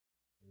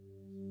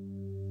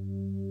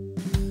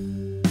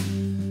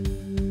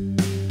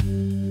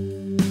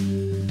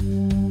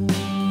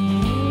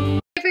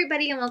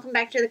everybody, and welcome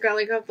back to the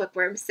Girly Girl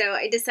Bookworm. So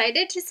I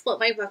decided to split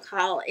my book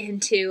haul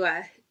into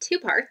two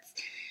parts,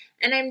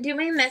 and I'm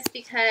doing this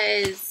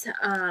because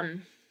I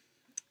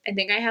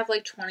think I have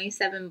like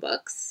 27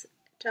 books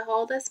to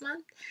haul this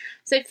month.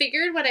 So I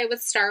figured what I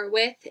would start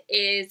with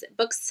is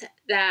books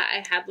that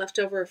I had left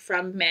over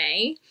from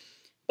May,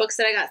 books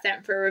that I got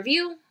sent for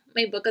review,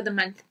 my book of the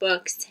month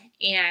books,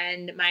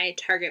 and my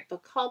Target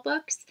book haul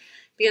books,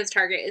 because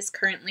Target is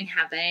currently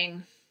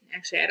having...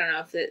 Actually, I don't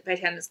know if by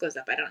the time this goes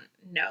up, I don't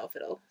know if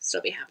it'll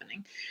still be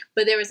happening.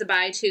 But there was a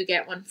buy two,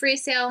 get one free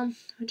sale,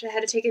 which I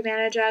had to take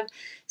advantage of.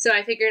 So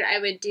I figured I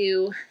would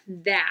do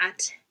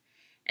that.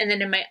 And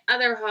then in my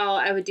other haul,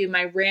 I would do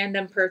my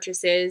random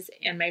purchases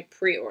and my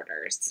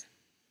pre-orders.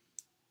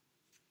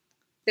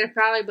 They're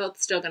probably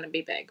both still going to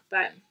be big,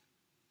 but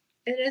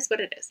it is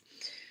what it is.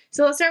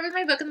 So let's start with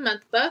my book of the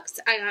month books.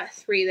 I got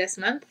 3 this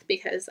month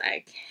because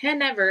I can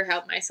never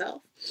help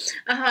myself.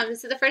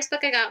 So the first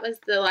book I got was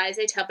The Lies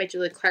I Tell by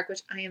Julie Clark,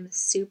 which I am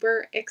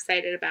super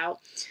excited about.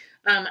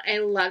 I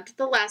loved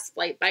The Last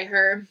Flight by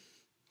her.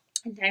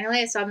 And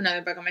technically I still have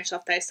another book on my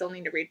shelf that I still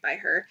need to read by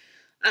her.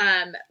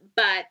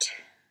 But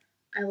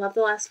I love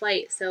The Last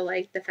Flight, so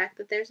like the fact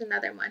that there's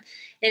another one.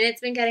 And it's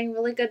been getting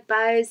really good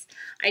buzz.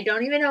 I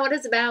don't even know what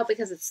it's about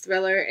because it's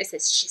thriller. It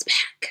says she's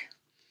back.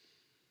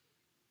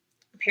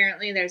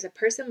 Apparently there's a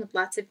person with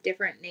lots of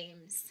different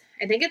names.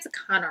 I think it's a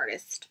con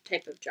artist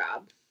type of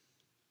job.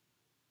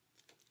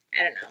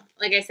 I don't know.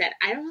 Like I said,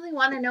 I don't really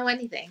want to know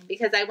anything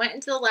because I went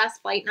into The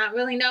Last Flight not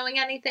really knowing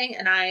anything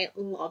and I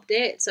loved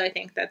it. So I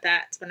think that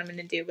that's what I'm going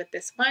to do with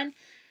this one.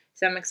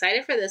 So I'm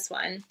excited for this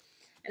one.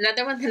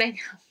 Another one that I know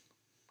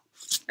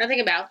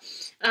nothing about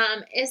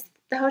is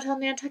The Hotel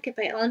Nantucket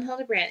by Ellen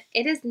Hildebrand.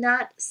 It is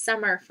not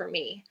summer for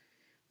me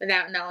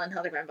without an Ellen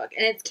Hildebrand book.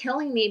 And it's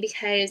killing me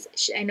because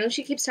I know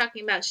she keeps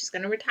talking about she's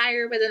going to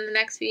retire within the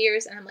next few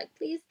years. And I'm like,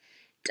 please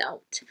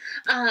don't.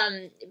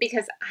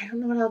 Because I don't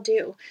know what I'll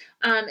do.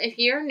 If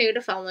you're new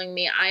to following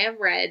me, I have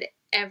read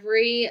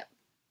every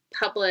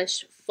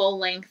published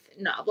full-length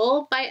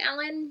novel by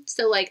Ellen.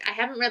 So, like, I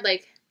haven't read,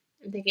 like,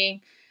 I'm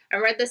thinking, I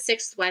read The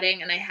Sixth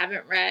Wedding, and I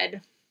haven't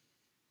read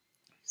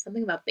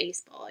something about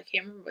baseball. I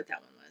can't remember what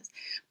that one was.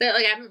 But,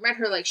 like, I haven't read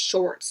her, like,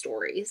 short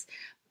stories.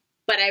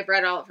 But I've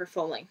read all of her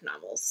full-length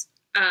novels.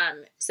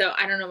 So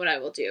I don't know what I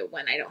will do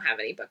when I don't have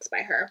any books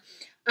by her.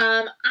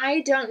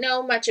 I don't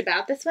know much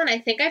about this one. I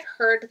think I've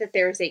heard that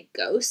there's a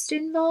ghost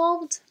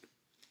involved.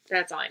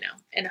 That's all I know.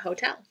 In a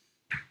hotel.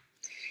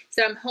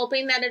 So I'm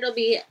hoping that it'll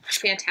be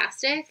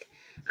fantastic.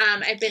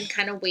 I've been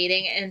kind of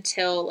waiting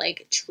until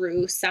like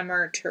true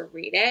summer to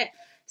read it.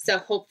 So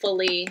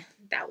hopefully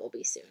that will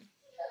be soon.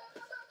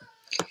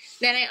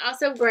 Then I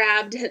also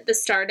grabbed The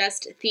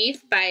Stardust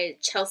Thief by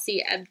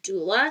Chelsea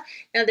Abdullah.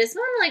 Now this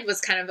one like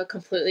was kind of a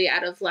completely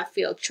out of left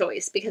field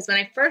choice because when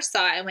I first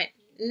saw it, I went,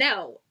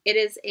 no, it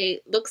is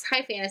looks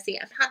high fantasy.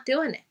 I'm not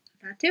doing it.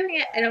 I'm not doing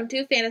it. I don't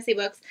do fantasy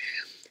books.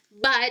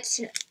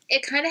 But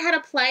it kind of had a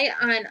play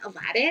on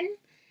Aladdin.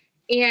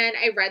 And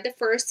I read the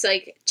first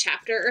like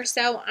chapter or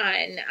so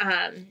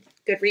on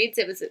Goodreads.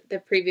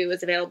 The preview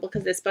was available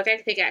because this book I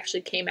think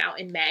actually came out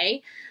in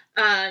May.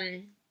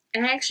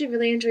 And I actually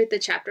really enjoyed the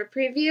chapter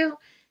preview.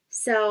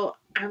 So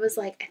I was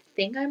like, I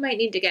think I might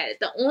need to get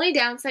it. The only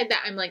downside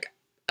that I'm like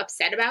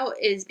upset about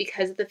is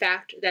because of the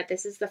fact that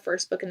this is the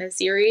first book in a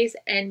series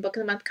and book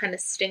of the month kind of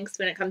stinks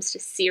when it comes to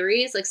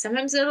series. Like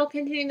sometimes it'll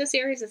continue the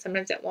series and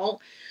sometimes it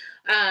won't.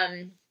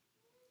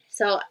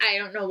 So I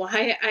don't know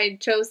why I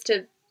chose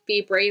to be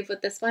brave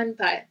with this one,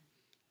 but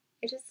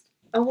it just,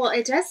 oh, well,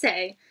 it does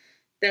say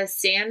the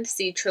Sand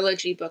Sea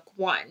Trilogy Book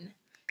 1.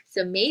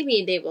 So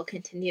maybe they will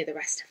continue the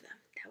rest of them.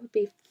 That would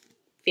be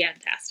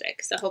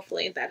fantastic. So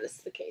hopefully that is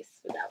the case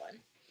with that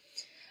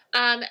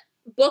one.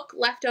 Book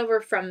left over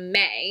from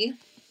May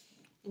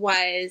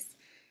was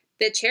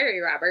The Cherry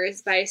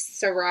Robbers by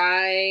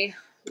Sarai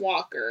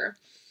Walker.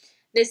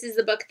 This is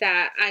the book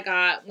that I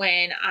got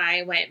when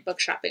I went book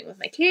shopping with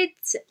my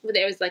kids.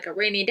 It was like a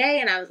rainy day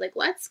and I was like,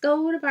 let's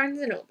go to Barnes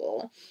 &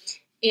 Noble.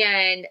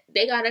 And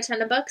they got a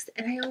ton of books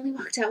and I only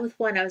walked out with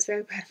one. I was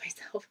very proud of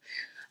myself.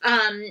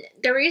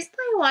 The reason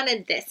I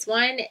wanted this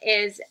one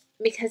is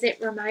because it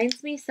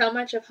reminds me so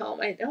much of home.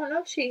 I don't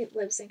know if she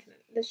lives in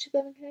Connecticut. Does she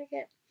live in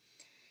Connecticut?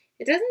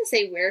 It doesn't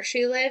say where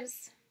she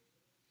lives,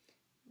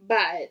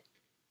 but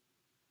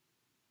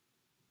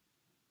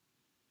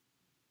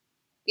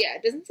yeah,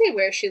 it doesn't say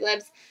where she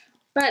lives.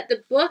 But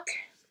the book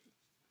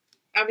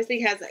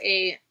obviously has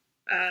a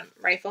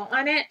rifle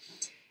on it,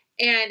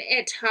 and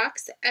it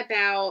talks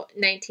about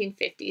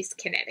 1950s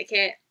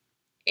Connecticut,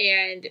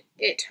 and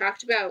it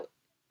talked about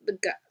the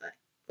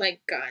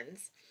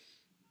guns.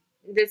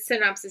 The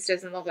synopsis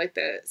doesn't look like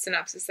the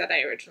synopsis that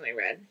I originally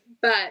read,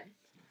 but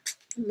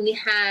we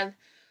have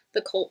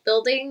the cult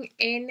building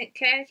in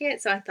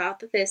Connecticut, so I thought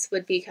that this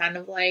would be kind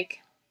of like,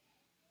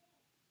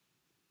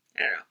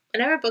 I don't know.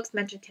 Whenever books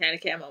mention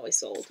Connecticut, I'm always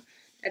sold.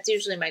 That's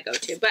usually my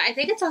go-to. But I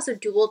think it's also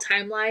dual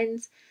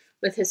timelines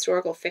with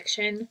historical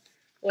fiction,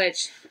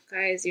 which,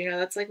 guys, you know,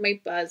 that's like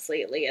my buzz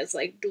lately is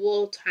like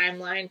dual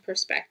timeline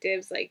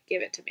perspectives. Like,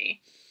 give it to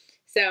me.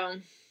 So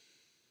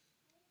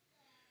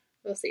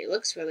We'll see. It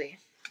looks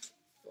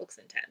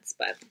intense,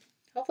 but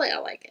hopefully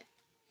I'll like it.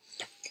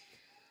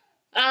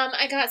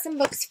 I got some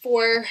books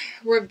for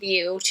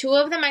review. 2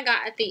 of them I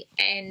got at the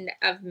end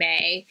of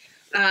May.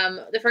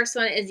 The first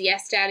one is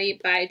Yes, Daddy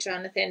by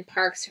Jonathan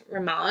Parks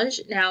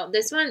Ramage. Now,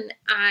 this one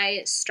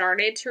I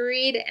started to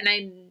read, and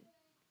I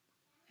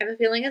have a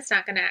feeling it's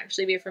not going to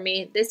actually be for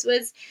me. This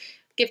was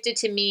gifted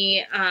to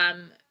me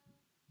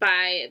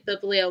by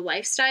Biblio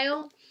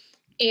Lifestyle,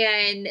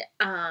 and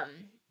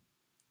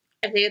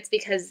I think it's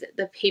because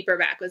the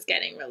paperback was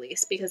getting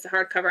released, because the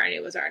hardcover I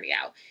knew was already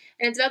out.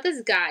 And it's about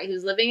this guy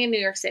who's living in New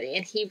York City,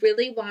 and he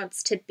really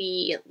wants to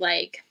be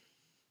like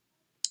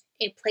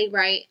a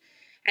playwright.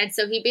 And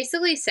so he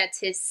basically sets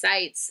his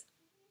sights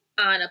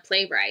on a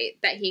playwright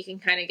that he can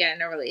kind of get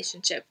in a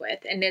relationship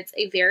with. And it's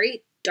a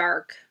very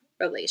dark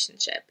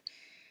relationship.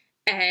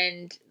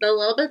 And the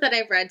little bit that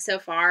I've read so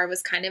far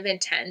was kind of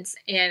intense,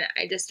 and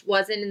I just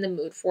wasn't in the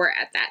mood for it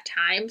at that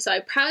time. So I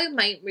probably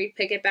might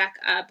pick it back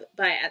up,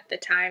 but at the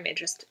time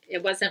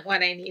it wasn't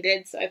what I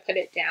needed, so I put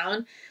it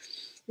down.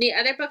 The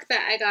other book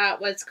that I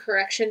got was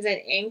Corrections in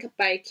Ink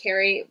by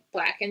Carrie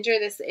Blackinger.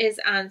 This is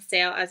on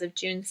sale as of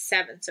June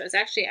 7th, so it's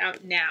actually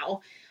out now.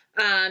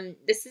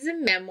 This is a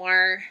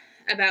memoir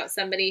about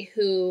somebody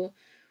who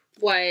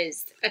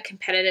was a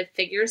competitive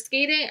figure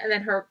skating, and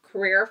then her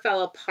career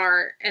fell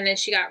apart, and then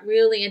she got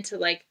really into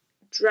like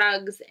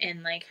drugs,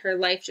 and like her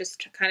life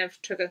just kind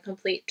of took a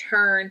complete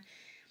turn,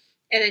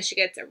 and then she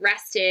gets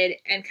arrested,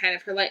 and kind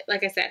of her life,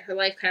 like I said, her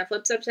life kind of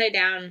flips upside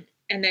down,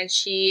 and then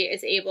she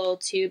is able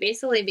to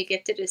basically be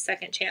gifted a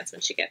second chance when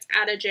she gets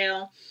out of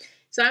jail.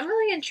 So I'm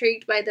really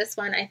intrigued by this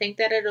one. I think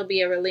that it'll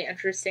be a really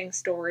interesting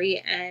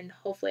story, and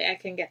hopefully I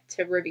can get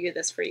to review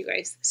this for you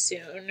guys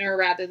sooner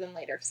rather than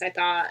later, because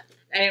I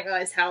didn't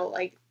realize how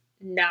like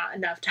not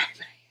enough time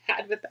I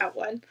had with that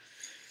one.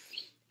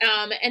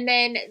 And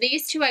then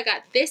these 2 I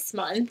got this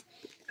month.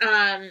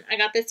 I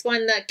got this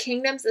one, The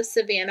Kingdoms of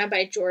Savannah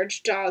by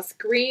George Dawes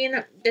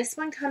Green. This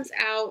one comes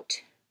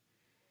out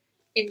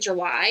in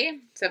July,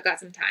 so I've got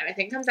some time. I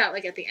think it comes out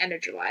like at the end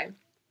of July.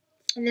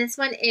 And this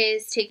one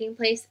is taking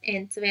place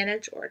in Savannah,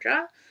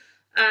 Georgia.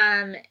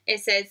 It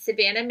says,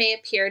 Savannah may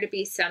appear to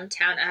be some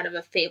town out of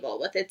a fable,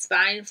 with its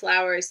fine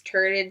flowers,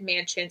 turreted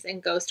mansions,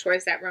 and ghost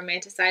tours that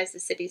romanticize the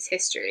city's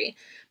history.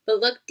 But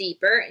look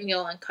deeper and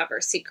you'll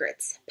uncover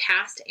secrets,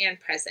 past and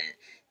present,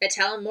 that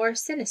tell a more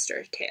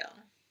sinister tale.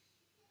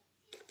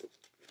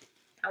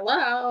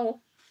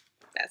 Hello.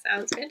 That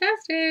sounds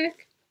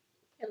fantastic.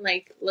 And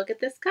like, look at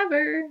this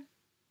cover.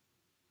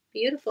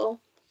 Beautiful.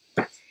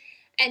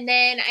 And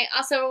then I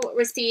also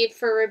received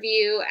for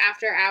review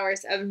After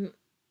Hours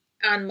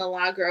on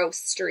Milagro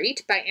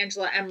Street by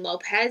Angela M.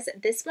 Lopez.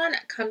 This one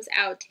comes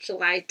out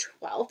July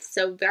 12th,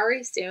 so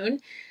very soon.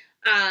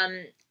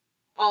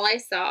 All I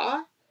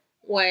saw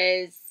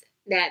was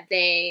that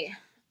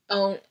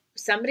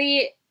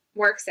somebody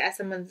works at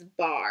someone's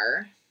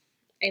bar,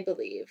 I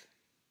believe.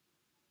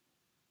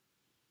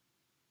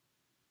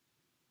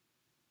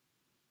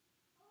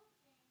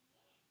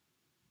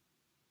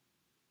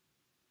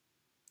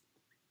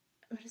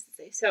 What does it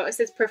say? So it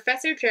says,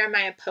 Professor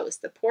Jeremiah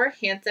Post, the poor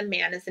handsome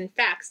man, is in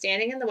fact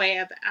standing in the way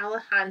of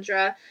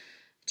Alejandra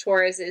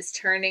Torres's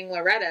turning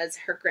Loretta's,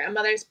 her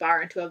grandmother's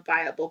bar, into a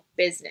viable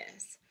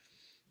business.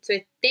 So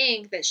I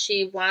think that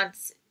she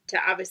wants to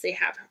obviously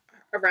have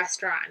a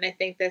restaurant, and I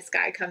think this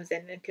guy comes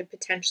in and could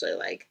potentially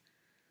like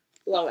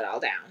blow it all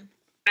down.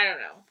 I don't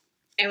know.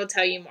 I will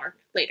tell you more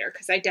later,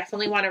 because I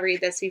definitely want to read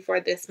this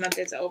before this month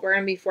is over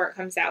and before it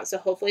comes out. So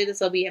hopefully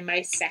this will be in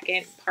my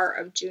second part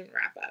of June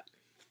wrap up.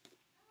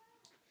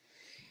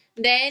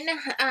 Then,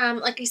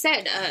 like I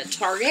said,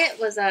 Target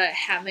was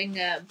having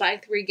a buy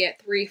 3 get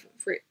 3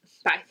 free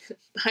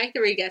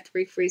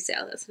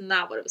sale. That's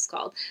not what it was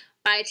called.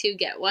 Buy 2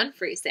 get 1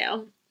 free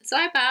sale. So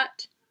I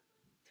bought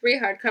 3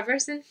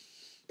 hardcovers and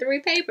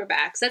 3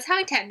 paperbacks. That's how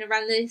I tend to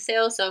run the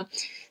sale. So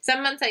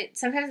sometimes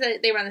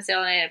they run the sale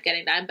and I end up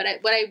getting them. But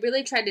what I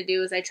really try to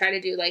do is I try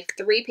to do like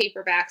 3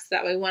 paperbacks. So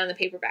that way one of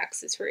the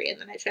paperbacks is free, and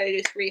then I try to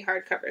do 3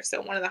 hardcovers.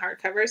 So one of the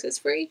hardcovers is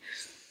free.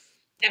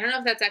 I don't know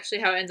if that's actually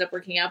how it ends up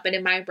working out, but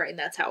in my brain,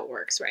 that's how it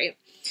works, right?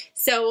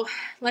 So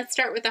let's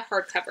start with the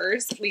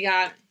hardcovers. We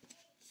got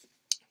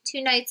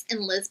 2 Nights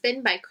in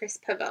Lisbon by Chris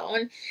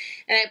Pavone. And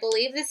I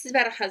believe this is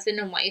about a husband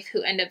and wife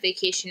who end up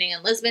vacationing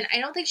in Lisbon. I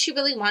don't think she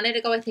really wanted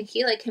to go. I think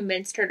he like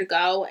convinced her to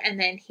go, and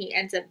then he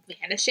ends up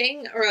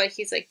vanishing, or like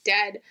he's like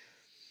dead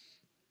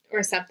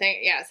or something.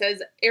 Yeah, it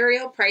says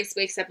Ariel Price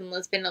wakes up in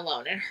Lisbon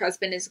alone and her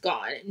husband is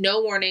gone.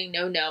 No warning,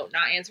 no note,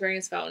 not answering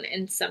his phone,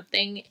 and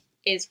something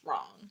is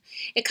wrong.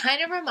 It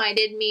kind of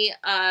reminded me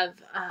of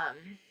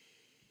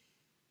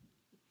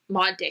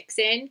Maud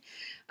Dixon.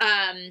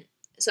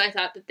 So I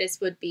thought that this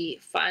would be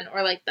fun,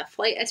 or like The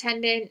Flight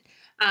Attendant.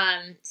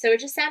 So it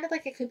just sounded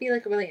like it could be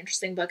like a really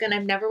interesting book, and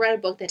I've never read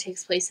a book that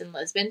takes place in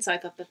Lisbon, so I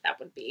thought that that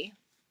would be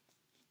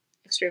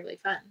extremely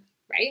fun,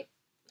 right?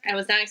 I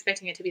was not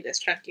expecting it to be this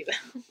chunky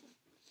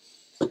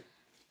though.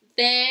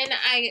 Then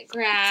I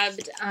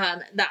grabbed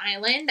The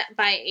Island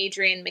by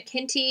Adrienne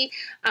McKinty.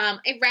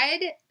 I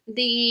read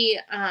the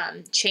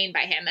chain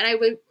by him, and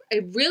I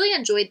really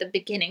enjoyed the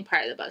beginning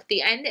part of the book.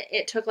 The end,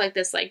 it took like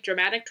this like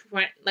dramatic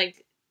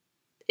like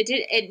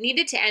it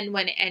needed to end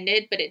when it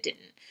ended, but it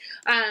didn't.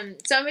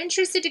 So I'm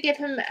interested to give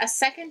him a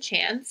second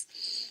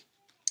chance.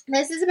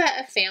 This is about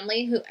a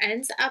family who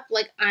ends up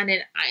like on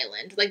an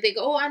island. Like they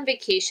go on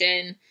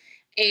vacation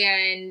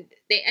and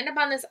they end up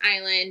on this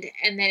island,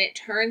 and then it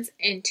turns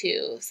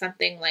into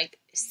something like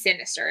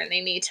sinister, and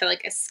they need to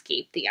like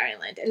escape the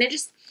island. And it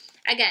just,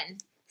 again,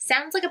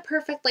 sounds like a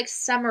perfect like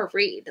summer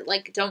read.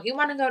 Like, don't you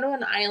want to go to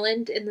an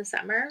island in the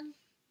summer?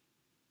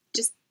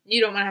 Just, you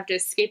don't want to have to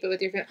escape it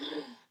with your family.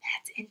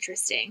 That's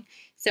interesting.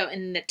 So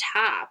in the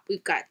top,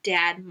 we've got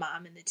dad,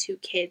 mom, and the 2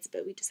 kids,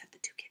 but we just have the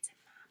 2 kids and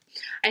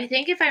mom. I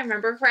think if I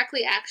remember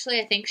correctly, actually,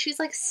 I think she's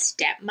like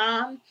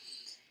stepmom.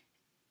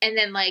 And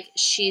then, like,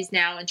 she's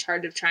now in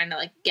charge of trying to,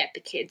 like, get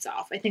the kids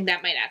off. I think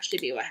that might actually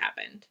be what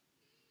happened.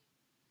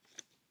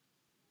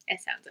 It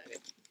sounds so good.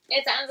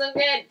 It sounds so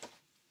good.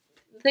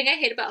 The thing I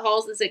hate about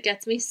hauls is it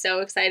gets me so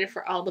excited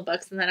for all the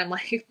books, and then I'm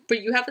like,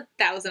 but you have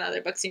 1,000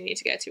 other books you need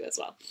to get to as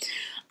well.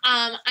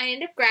 I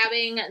ended up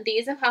grabbing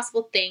These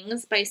Impossible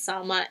Things by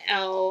Salma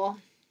L.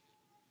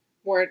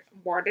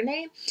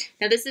 Wardene.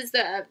 Now, this is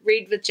the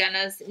Read with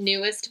Jenna's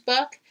newest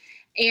book,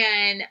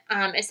 and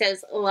it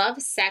says, love,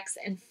 sex,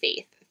 and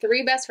faith.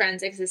 3 best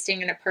friends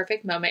existing in a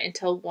perfect moment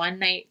until one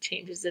night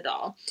changes it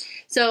all.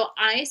 So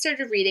I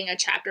started reading a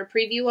chapter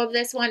preview of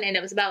this one, and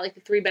it was about like the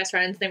 3 best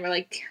friends. They were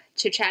like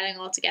chit-chatting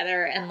all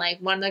together, and like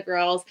one of the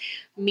girls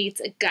meets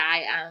a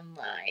guy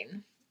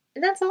online.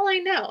 And that's all I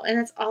know, and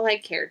that's all I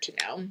cared to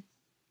know.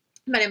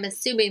 But I'm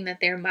assuming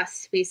that there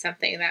must be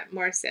something that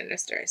more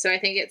sinister. So I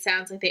think it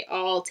sounds like they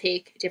all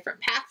take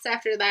different paths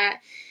after that,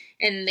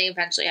 and they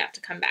eventually have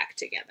to come back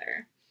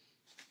together.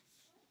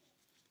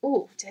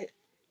 Ooh,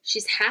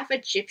 she's half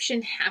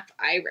Egyptian, half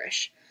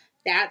Irish.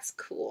 That's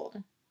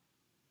cool.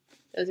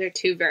 Those are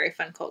 2 very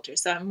fun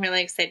cultures. So I'm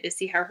really excited to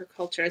see how her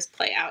cultures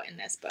play out in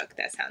this book.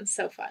 That sounds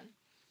so fun.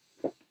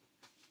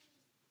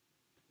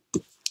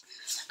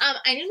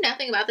 I knew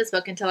nothing about this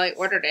book until I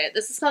ordered it.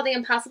 This is called The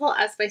Impossible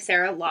Us by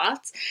Sarah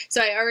Lotz.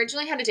 So I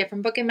originally had a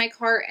different book in my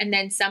cart, and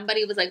then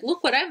somebody was like,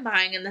 look what I'm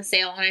buying in the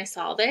sale, and I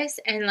saw this,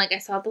 and like I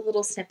saw the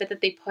little snippet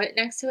that they put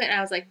next to it, and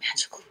I was like,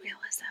 magical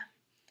realism.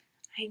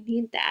 I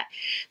need that.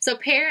 So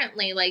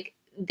apparently, like,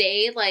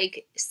 they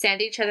like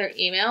send each other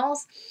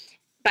emails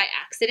by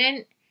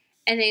accident,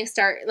 and they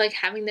start like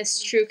having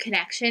this true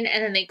connection,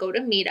 and then they go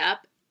to meet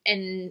up,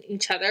 and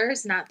each other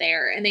is not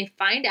there, and they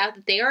find out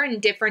that they are in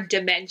different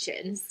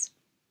dimensions.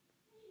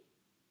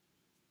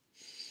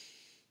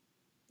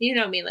 You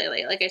know me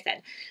lately, like I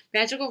said,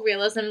 magical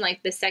realism,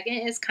 like the second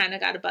is kind of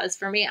got a buzz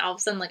for me. All of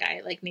a sudden, like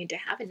I like need to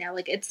have it now.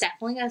 Like it's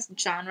definitely a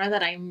genre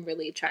that I'm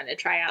really trying to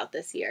try out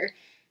this year.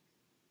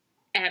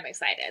 And I'm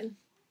excited.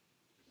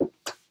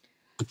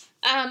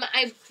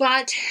 I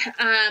bought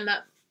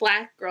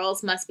Black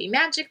Girls Must Be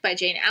Magic by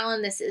Jane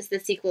Allen. This is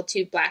the sequel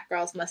to Black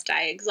Girls Must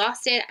Die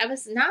Exhausted. I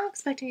was not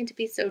expecting it to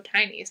be so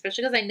tiny,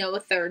 especially because I know a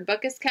 3rd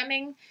book is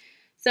coming.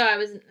 So I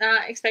was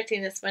not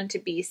expecting this one to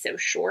be so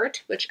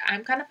short, which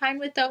I'm kind of fine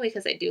with though,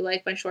 because I do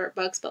like my short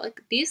books. But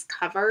like these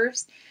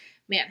covers,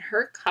 man,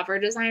 her cover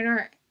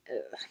designer,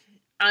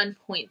 on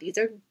point. These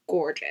are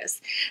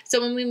gorgeous.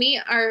 So when we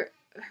meet her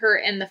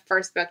in the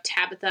first book,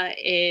 Tabitha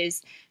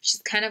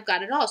she's kind of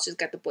got it all. She's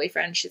got the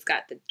boyfriend. She's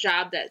got the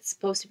job that's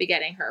supposed to be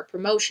getting her a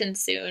promotion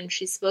soon.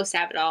 She's supposed to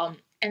have it all.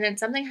 And then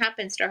something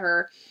happens to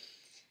her.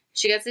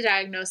 She gets a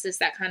diagnosis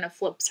that kind of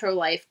flips her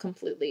life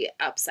completely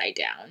upside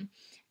down.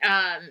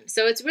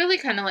 So it's really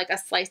kind of like a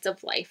slice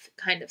of life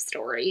kind of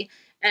story.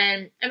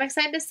 And I'm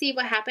excited to see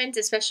what happens,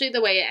 especially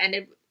the way it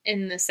ended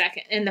in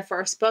the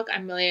first book.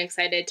 I'm really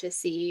excited to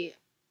see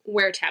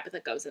where Tabitha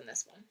goes in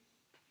this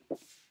one.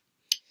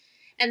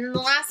 And then the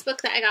last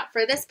book that I got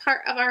for this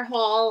part of our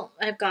haul,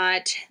 I've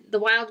got The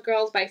Wild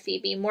Girls by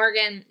Phoebe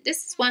Morgan.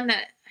 This is one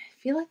that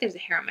I feel like there's a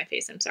hair on my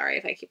face. I'm sorry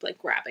if I keep like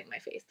grabbing my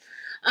face.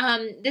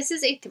 This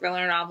is a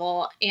thriller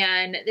novel,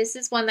 and this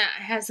is one that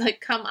has like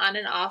come on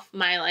and off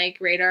my like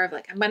radar of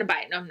like, I'm going to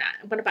buy it. No, I'm not.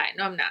 I'm going to buy it.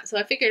 No, I'm not. So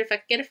I figured if I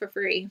could get it for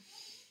free,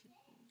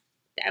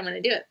 I'm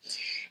going to do it.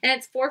 And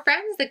it's 4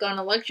 friends that go on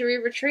a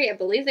luxury retreat. I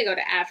believe they go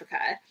to Africa.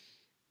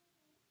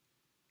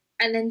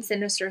 And then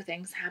sinister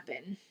things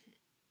happen.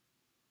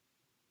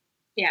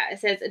 Yeah, it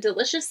says, a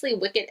deliciously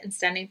wicked and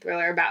stunning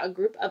thriller about a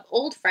group of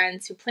old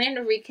friends who plan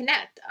to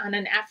reconnect on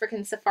an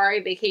African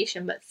safari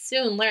vacation, but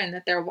soon learn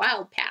that their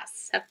wild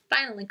pasts have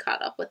finally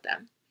caught up with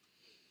them.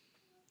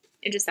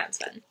 It just sounds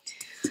fun.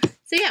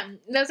 So yeah,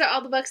 those are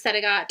all the books that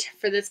I got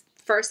for this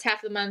first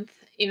half of the month,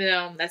 even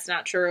though that's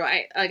not true.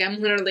 I'm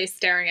literally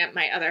staring at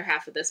my other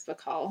half of this book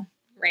haul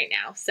right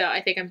now. So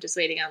I think I'm just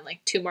waiting on like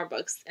 2 more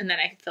books, and then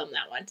I can film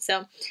that one.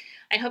 So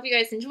I hope you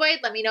guys enjoyed.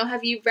 Let me know,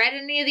 have you read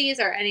any of these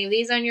or any of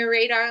these on your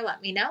radar?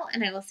 Let me know,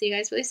 and I will see you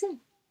guys really soon.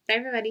 Bye,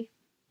 everybody.